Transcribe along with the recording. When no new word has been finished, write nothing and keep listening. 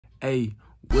Hey,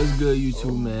 what's good,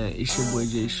 YouTube, man? It's your boy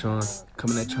𝘤𝘪𝘨𝘩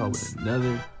coming at y'all with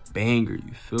another banger.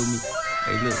 You feel me?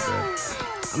 Hey, look, bro.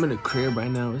 I'm in the crib right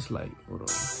now. It's like, hold on.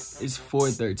 It's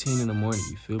 4:13 in the morning.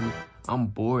 You feel me? I'm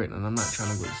bored and I'm not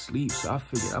trying to go to sleep, so I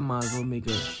figured I might as well make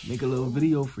a little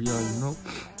video for y'all. You know?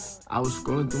 I was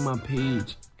scrolling through my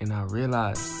page and I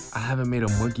realized I haven't made a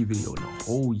monkey video in a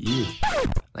whole year.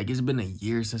 Like, it's been a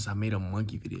year since I made a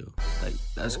monkey video. Like,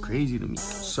 that's crazy to me.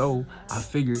 So, I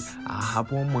figured I'll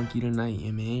hop on monkey tonight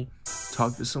and, man,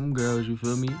 talk to some girls, you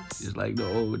feel me? Just like the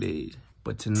old days.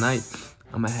 But tonight,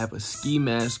 I'm gonna have a ski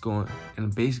mask on.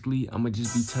 And basically, I'm gonna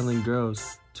just be telling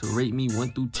girls to rate me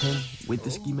 1 through 10 with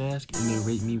the ski mask. And then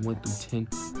rate me 1 through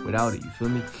 10 without it, you feel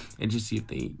me? And just see if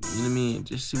they, you know what I mean?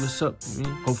 Just see what's up, you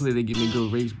know? Hopefully, they give me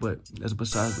good rates, but that's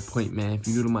besides the point, man. If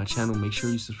you're new to my channel, make sure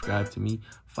you subscribe to me.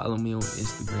 Follow me on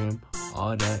Instagram,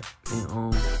 all that.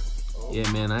 And, yeah,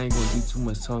 man, I ain't gonna do too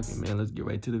much talking, man. Let's get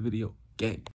right to the video.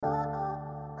 Gang. You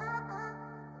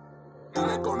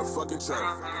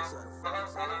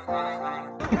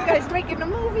guys making a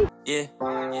movie? Yeah.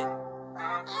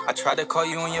 I tried to call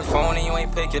you on your phone and you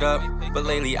ain't pick it up. But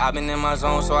lately I've been in my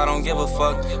zone, so I don't give a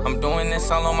fuck. I'm doing this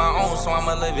all on my own, so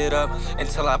I'ma live it up.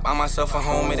 Until I buy myself a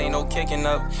home, it ain't no kicking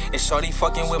up. And shorty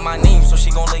fucking with my name, so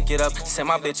she gon' lick it up. Sent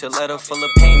my bitch a letter full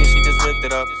of pain and she just ripped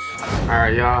it up.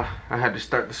 Alright, y'all. I had to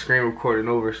start the screen recording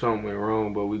over. Something went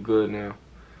wrong, but we good now.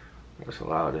 Let's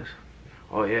allow this.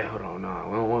 Oh yeah, hold on, nah.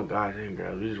 We don't want guys and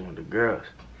girls, we just want the girls.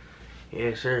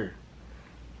 Yes, sir.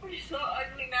 We're so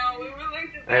ugly now. We were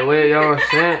like the Hey, wait, y'all, I'm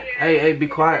saying. Hey, be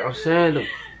quiet. I'm saying them.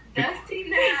 Dusty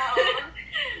now.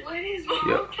 What is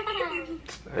wrong?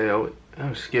 Hey,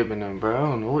 I'm skipping them, bro. I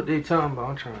don't know what they talking about.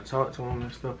 I'm trying to talk to them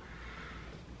and stuff.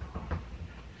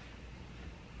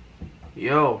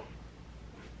 Yo.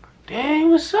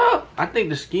 Dang, what's up? I think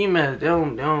the ski mask, they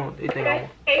think I'm...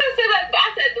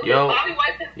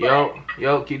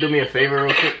 Yo, can you do me a favor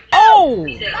real quick? Oh!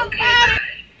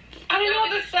 I don't know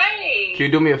what to say. Can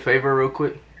you do me a favor real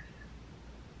quick?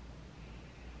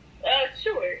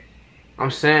 Sure.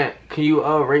 I'm saying, can you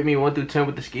rate me 1 through 10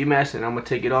 with the ski mask, and I'm gonna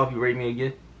take it off. You rate me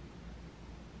again.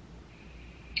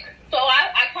 So I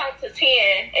count to 10,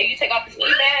 and you take off the ski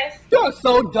mask. You're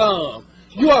so dumb.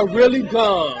 You are really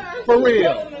dumb, for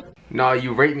real. No,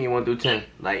 you rate me 1 through 10,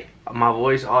 like my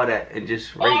voice, all that, and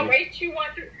just rate me. I'll rate you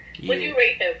 1 through. Yeah. Would you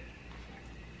rate them?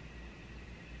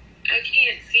 I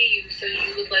can't see you, so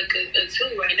you look like a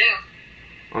 2 right now.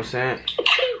 I'm saying.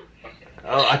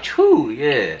 Oh, a 2,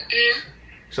 yeah.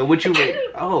 So what you rate?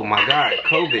 Oh my God,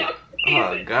 COVID.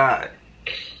 Oh God.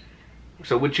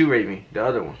 So what you rate me? The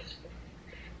other one.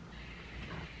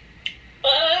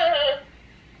 I'll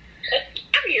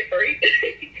be a 3.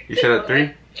 You said a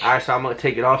 3? Alright, so I'm gonna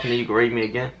take it off and then you can rate me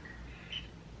again.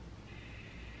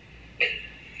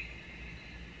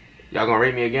 Y'all gonna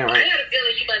rate me again, right? I got a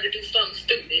feeling you about to do something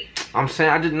stupid. I'm saying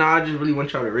I just really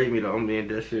want y'all to rate me though. I'm being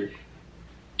dead serious.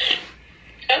 Okay.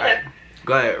 Alright,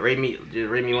 go ahead, rate me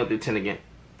 1 through 10 again.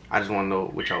 I just wanna know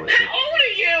what y'all would say. How old are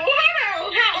you? Hold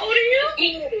on. How old are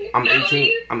you? I'm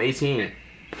 18. I'm 18.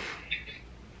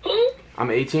 Who?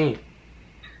 I'm 18.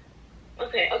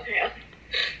 Okay.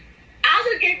 I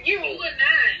will give you a 9.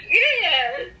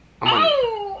 Yeah.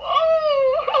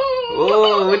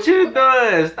 Oh, what you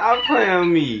doing? Stop playing with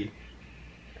me.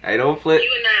 Hey, don't flip. You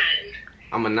a 9.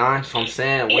 I'm a 9, so I'm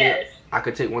saying Yes. I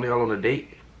could take one of y'all on a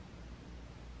date.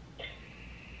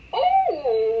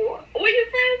 Oh, where you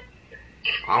from?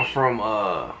 I'm from,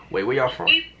 wait, where y'all from?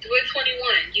 We're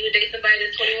 21. You would date somebody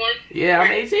that's 21? Yeah,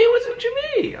 I'm 18. What you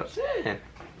mean? I'm saying.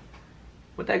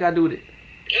 What that got to do with it?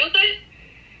 Okay.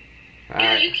 All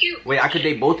Yeah, right. you cute. Wait, I could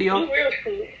date both of y'all? You real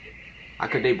cool. I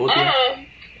could date both of y'all?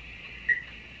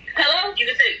 Hello? You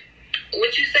can say,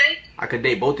 what you say? I could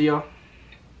date both of y'all?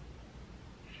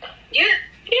 Yeah.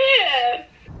 Yeah.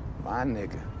 My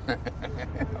nigga.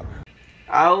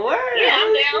 Oh, word. Yeah,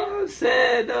 I'm That's down. what I'm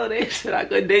saying, though. They said I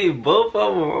could date both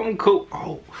of them. I'm cool.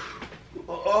 Oh.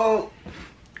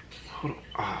 Hold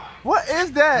on. What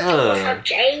is that?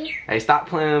 Okay. Hey, stop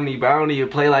playing with me, bro. I don't even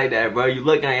play like that, bro. You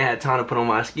look, I ain't had time to put on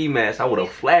my ski mask. I would have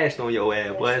flashed on your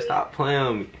ass, boy. Stop playing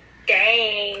with me.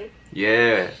 Dang.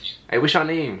 Yeah. Hey, what's your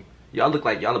name? Y'all look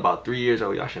like y'all about 3 years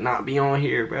old. Y'all should not be on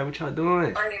here, bro. What y'all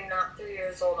doing? I am not 3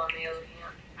 years old on the other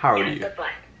hand. How old are you?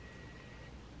 Black.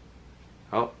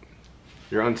 Oh,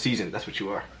 you're unseasoned. That's what you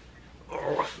are.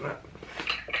 Oh, snap.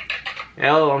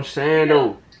 Hell, I'm saying,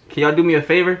 though. Can y'all do me a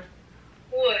favor?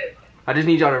 What? I just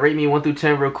need y'all to rate me 1 through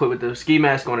 10 real quick with the ski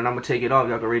mask on, and I'm going to take it off.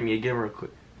 Y'all can rate me again real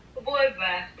quick. Boy,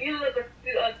 bye. You look a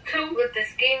 2 with the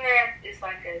ski mask. It's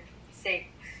like a 6.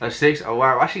 A 6? Oh,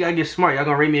 wow. Why she got to get smart? Y'all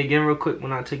going to rate me again real quick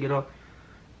when I take it off?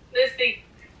 Let's see.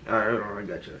 Alright, hold on. I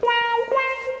got you.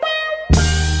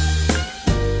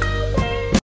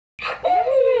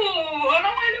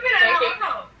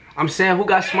 I'm saying who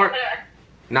got smart?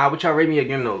 Nah, what y'all rate me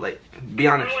again though? Like, be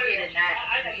honest.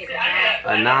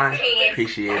 A 9?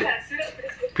 Appreciate it.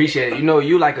 Appreciate it. You know,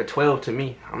 you like a 12 to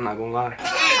me. I'm not gonna lie.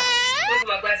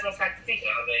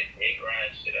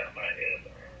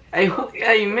 Hey,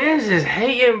 hey, man's just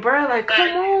hating, bro. Like,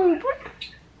 come on, bro.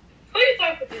 Who you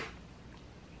talking to?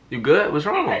 You good? What's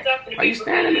wrong? Why you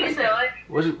staring at me like that?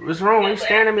 What's wrong? Why you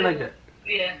staring at me like that?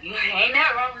 Yeah, ain't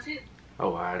that wrong with you?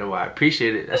 Oh, I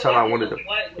appreciate it. That's all I wanted to.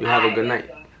 You have a good night.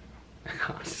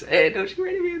 I'm saying, don't you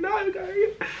ready to be a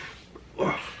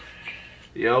dog?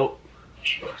 Yo.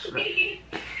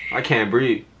 I can't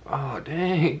breathe. Oh,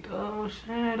 dang. Dog,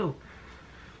 shadow.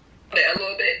 A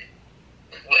little bit.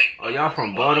 Oh, y'all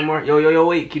from Baltimore? Yo,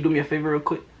 wait. Can you do me a favor real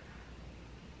quick?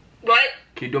 What?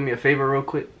 Can you do me a favor real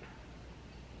quick?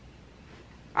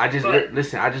 I just,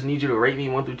 listen, I just need you to rate me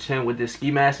 1 through 10 with this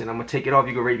ski mask, and I'm going to take it off.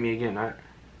 You can rate me again, alright?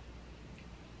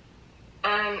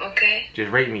 Okay.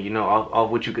 Just rate me, you know, off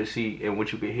what you could see and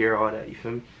what you could hear, all that, you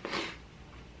feel me?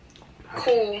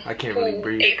 Cool. I can't really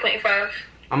breathe. 8.5.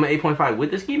 I'm an 8.5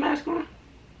 with the ski mask on?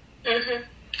 Mm-hmm.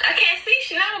 I can't see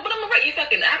shit now, but I'm gonna rate you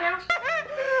fucking eyebrows.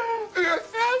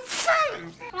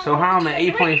 So how I'm an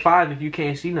 8.5 if you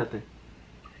can't see nothing?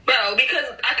 Bro, because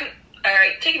I can...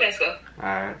 Alright, take your mask off.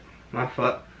 Alright, my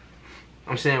fuck.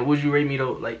 I'm saying, would you rate me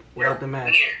though, like, without the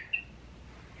mask?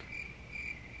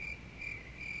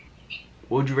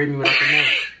 What would you rate me without the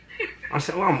mask? I'm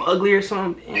saying, well, I'm ugly or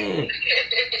something? Yeah.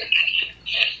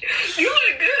 You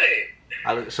look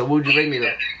good. So what would you rate me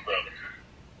though?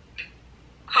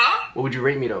 Huh? What would you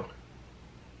rate me though?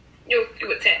 You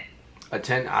a 10. A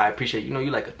 10? I appreciate it. You know,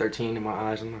 you like a 13 in my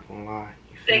eyes. I'm not gonna lie.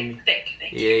 You feel me? Thank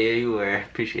you. Yeah, you were.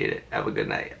 Appreciate it. Have a good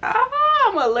night.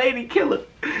 I'm a lady killer.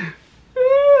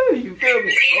 You feel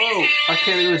me? Oh, I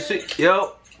can't even see.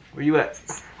 Yo, where you at?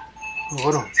 Oh,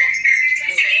 hold on.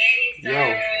 Yo,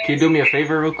 can you do me a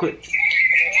favor real quick?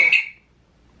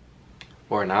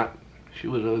 Or not? She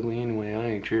was ugly anyway. I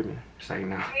ain't tripping. Say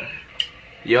now.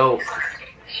 Yo.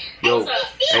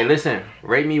 Hey, listen.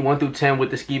 Rate me 1 through 10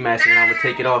 with the ski mask, and I'm gonna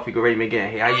take it off. You can rate me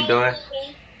again. Hey, how you doing?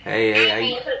 Hey,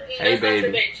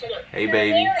 baby. Hey,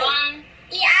 baby.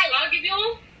 I'll give you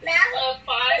a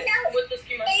 5 with the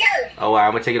ski mask. Oh,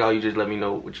 I'm gonna take it off. You just let me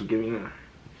know what you give me now.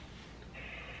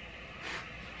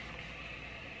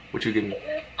 What you give me?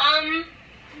 I'll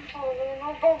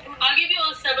give you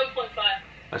a 7.5.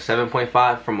 A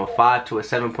 7.5 from a 5 to a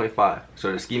 7.5.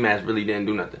 So the ski mask really didn't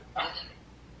do nothing.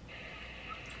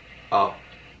 Oh,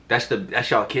 that's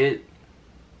y'all kid?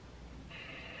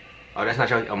 Oh, that's not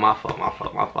y'all. Oh, my fault. I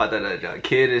thought that y'all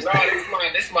kid is. No,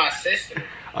 this my sister.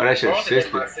 Oh, that's your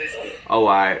sister. My sister. Oh,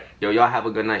 alright. Yo, y'all have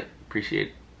a good night. Appreciate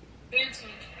it. You too.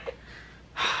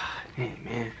 Dang,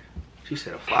 man. She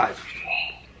said a 5.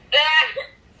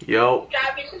 Yo,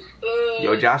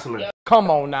 Jocelyn.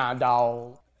 Come on now,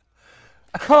 dog.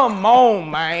 Come on,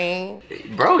 man.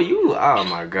 Bro, you, oh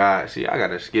my God. See, I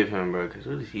gotta skip him, bro, because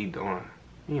what is he doing?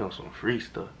 He on some free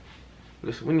stuff.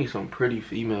 Listen, we need some pretty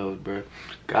females, bro.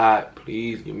 God,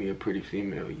 please give me a pretty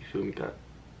female. You feel me, God?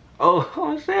 Oh,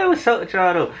 I'm saying, what's up with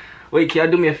y'all, though? Wait, can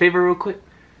y'all do me a favor real quick?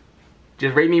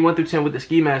 Just rate me 1 through 10 with the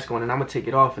ski mask on, and I'm gonna take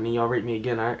it off, and then y'all rate me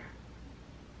again, alright?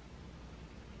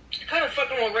 How the fuck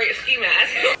I'm gonna rate a ski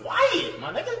mask? Quiet,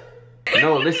 my nigga.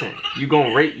 No, listen. You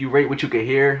rate what you can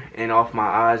hear, and off my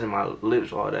eyes and my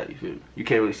lips, all that. You feel me? You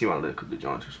can't really see my lips because the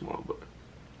joint's too small, but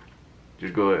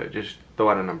just go ahead. Just throw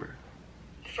out a number.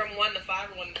 From 1 to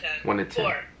 5 or 1 to 10? 1 to 10.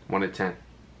 4. 1 to 10.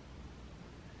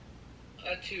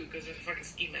 2, because it's a fucking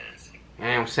ski mask.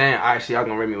 Man, I'm saying, alright, see, y'all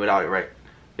gonna rate me without it, right?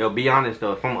 Yo, be honest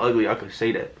though. If I'm ugly, I could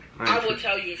say that. I will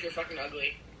tell you if you're fucking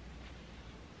ugly.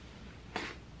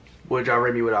 Would y'all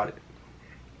rate me without it?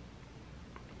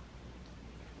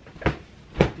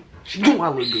 She knew I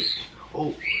look good. Oh.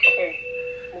 Okay.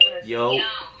 Yo.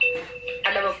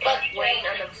 I never fucked Wayne,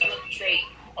 I never smoked Drake.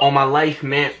 On my life,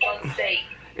 man.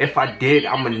 If I did,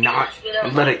 I'ma not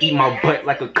and let her eat my butt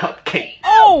like a cupcake.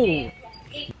 Oh!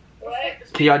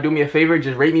 What? Can y'all do me a favor?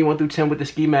 Just rate me 1 through 10 with the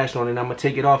ski mask on, and I'm gonna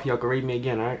take it off. Y'all can rate me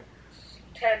again, alright?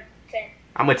 10.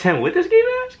 I'm a 10 with the ski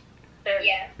mask?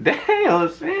 Yeah. Damn, I'm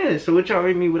saying. So what y'all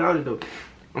rate me without it though?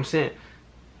 I'm saying.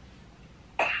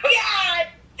 God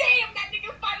damn, that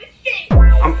nigga funny shit.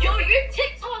 Yo, you're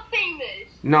TikTok famous.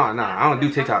 No, I don't do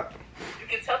TikTok. You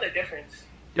can tell the difference.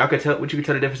 Y'all can tell what you can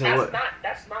tell the difference in what?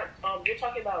 That's not you're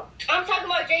talking about. I'm talking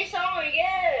about Jay Sean,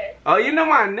 yeah. Oh, you know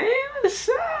my name? What's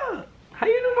up? How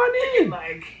you know my name?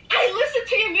 Like, I listen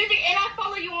to your music and I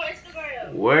follow you on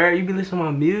Instagram. Where you be listening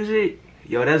to my music?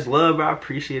 Yo, that's love, bro. I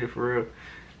appreciate it for real.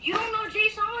 You don't know Jay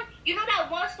Sean? You know that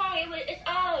one song? It's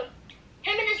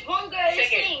him and this one girl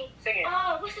sing. Sing it.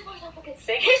 What's the first song? Fucking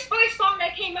sing. His first song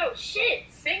that came out. Shit.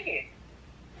 Sing it.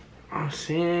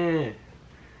 saying.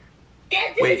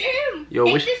 Dad, this is him.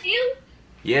 Yo, is this you?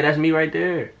 Yeah, that's me right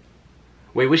there.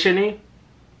 Wait, what's your name?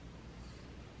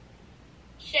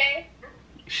 Shay.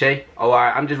 Shay? Oh,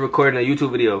 alright. I'm just recording a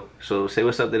YouTube video. So say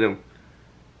what's up to them.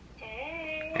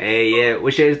 Hey. Hey, yeah.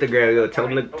 What's your Instagram? Yo, tell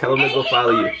them to go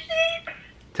follow you.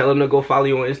 Tell them to go follow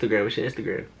you on Instagram. What's your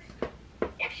Instagram?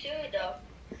 Yeah, sure though.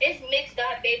 It's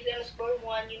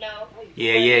mixed.baby_1, you know.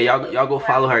 Yeah, y'all go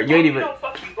follow her. You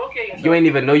ain't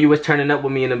even know you was turning up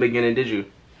with me in the beginning, did you?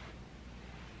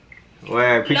 Well,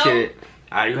 I appreciate it.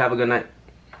 Alright, you have a good night.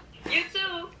 You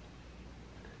too.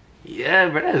 Yeah,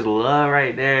 bro, that's love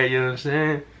right there, you know what I'm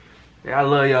saying? Yeah, I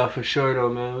love y'all for sure though,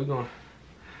 man. We gonna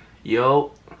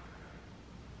yo.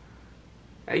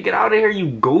 Hey, get out of here,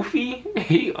 you goofy.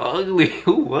 He ugly.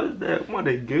 Who was that? I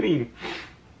wanna get him.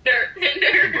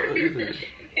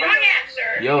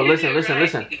 Yo,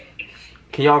 listen.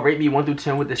 Can y'all rate me 1 through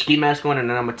 10 with the ski mask on, and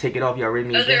then I'm gonna take it off? Y'all rate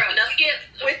me again?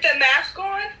 With the mask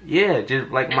on? Yeah,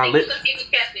 just like my lips.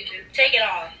 Take it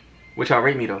off. What y'all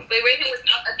rate me though? Wait, rate him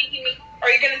without. I think you mean. Are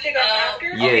you gonna take off after?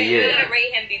 Yeah, You're gonna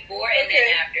rate him before and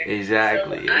then after.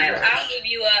 Exactly. So I'll give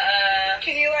you a.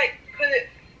 Can you like put it?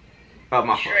 Oh,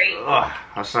 my fault. Straight. Oh,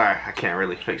 I'm sorry. I can't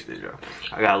really fix this, y'all.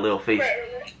 I got a little face.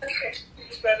 Okay,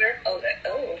 it's better. Oh,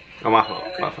 Oh, my fault.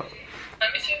 My fault.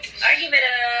 Let me see. I give it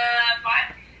a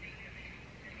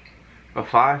 5. A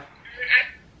 5?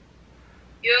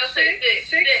 You'll say 6.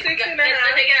 6 and a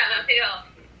half. Take it out. Take it off.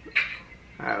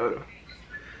 Alright, hold on.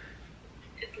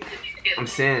 I'm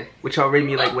saying, what y'all rate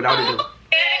me like without it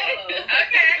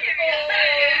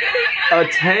though? A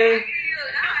 10?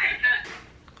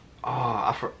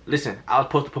 Oh, listen, I was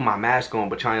supposed to put my mask on,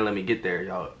 but y'all ain't let me get there,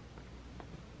 y'all.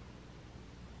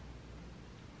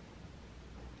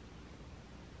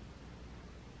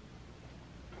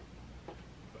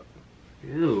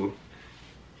 Ew.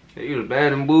 Hey, you was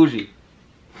bad and bougie.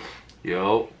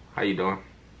 Yo, how you doing?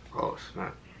 Oh,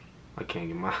 snap. I can't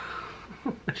get my...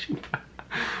 she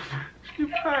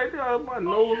probably got my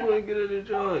nose wouldn't get in the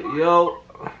joint. Yo,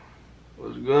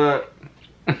 what's good?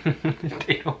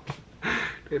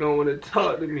 They don't want to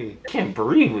talk to me. I can't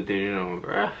breathe with it, you know,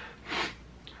 bruh.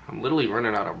 I'm literally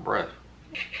running out of breath.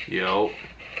 Yo.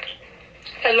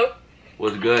 Hello?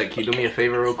 What's good? Can you do me a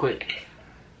favor real quick?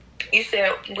 You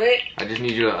said what? I just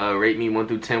need you to rate me 1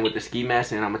 through 10 with the ski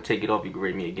mask, and I'm gonna take it off. You can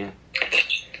rate me again.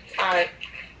 Alright.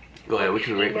 Go ahead. What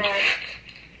you rate me?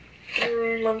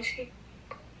 Let me see.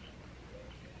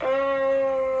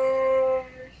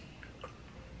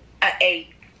 An 8.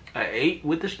 An 8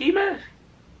 with the ski mask?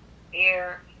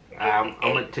 Yeah. I'm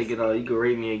gonna take it off. You can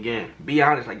rate me again. Be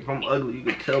honest. Like if I'm ugly, you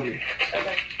can tell me.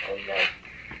 Okay.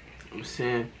 I'm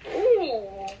saying.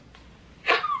 Ooh.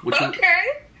 What you?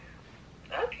 Okay.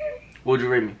 What would you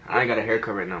rate me? I ain't got a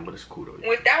haircut right now, but it's cool though.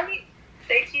 Without it,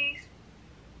 say cheese.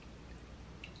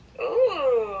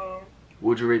 Ooh. What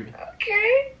would you rate me?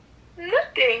 Okay.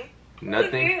 Nothing.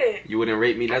 Nothing. Good. You wouldn't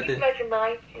rate me nothing. Like a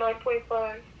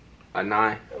 9.5. A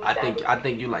 9. I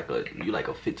think you like a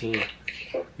 15.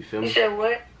 You feel me? You said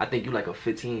what? I think you like a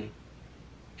 15.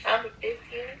 I'm a 15.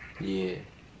 Yeah.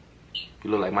 You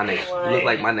look like my next. You look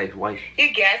like my next wife.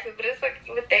 You gassing, but it's like,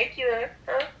 well, thank you,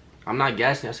 huh? I'm not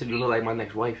gassing. I said you look like my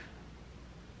next wife.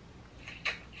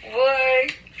 Boy,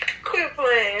 quit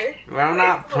playing. Bro, I'm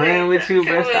not playing with you,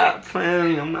 bro. Stop playing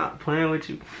with me. I'm not playing with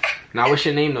you. Now, what's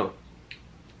your name though?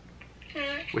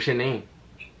 What's your name?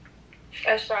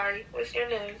 Sorry. What's your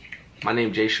name? My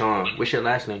name J-Sean. What's your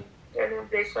last name? Your name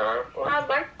J-Sean. Well, I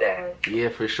like that. Yeah,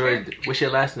 for sure. What's your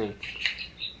last name?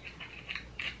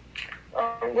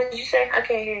 What did you say? I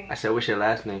can't hear you. I said, what's your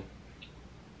last name?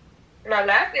 My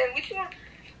last name? Which one?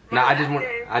 No, I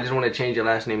just want to change your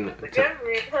last name.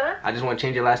 Huh? I just want to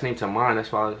change your last name to mine.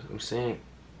 That's why I'm saying.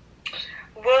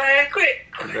 Boy, quit.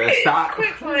 Stop.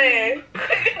 Quit playing.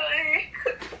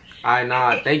 Alright,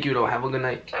 nah. Thank you though. Have a good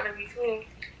night. Trying to be sweet.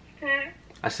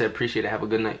 I said appreciate it. Have a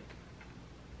good night.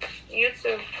 You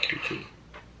too. You too.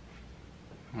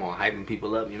 I'm all hyping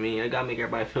people up. You mean I gotta make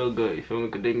everybody feel good. You feel me?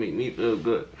 Cause they make me feel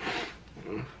good.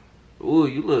 Ooh,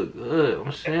 you look good.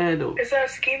 I'm saying though. Is that a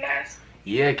ski mask?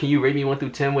 Yeah. Can you rate me 1 through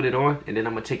 10 with it on, and then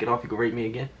I'm gonna take it off. You can rate me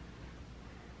again.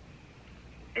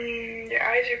 Your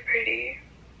eyes are pretty.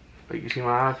 But you can see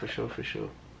my eyes for sure. For sure.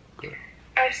 Good.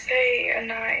 I say a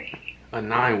 9. A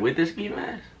 9 with the ski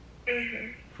mask?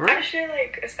 For real? Actually,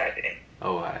 like a 7.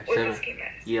 Oh, alright. With 7. the ski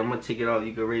mask. Yeah, I'm gonna take it off.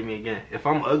 You can rate me again. If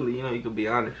I'm ugly, you know, you can be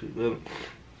honest. You feel me?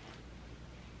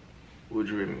 Would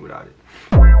you rate me without it?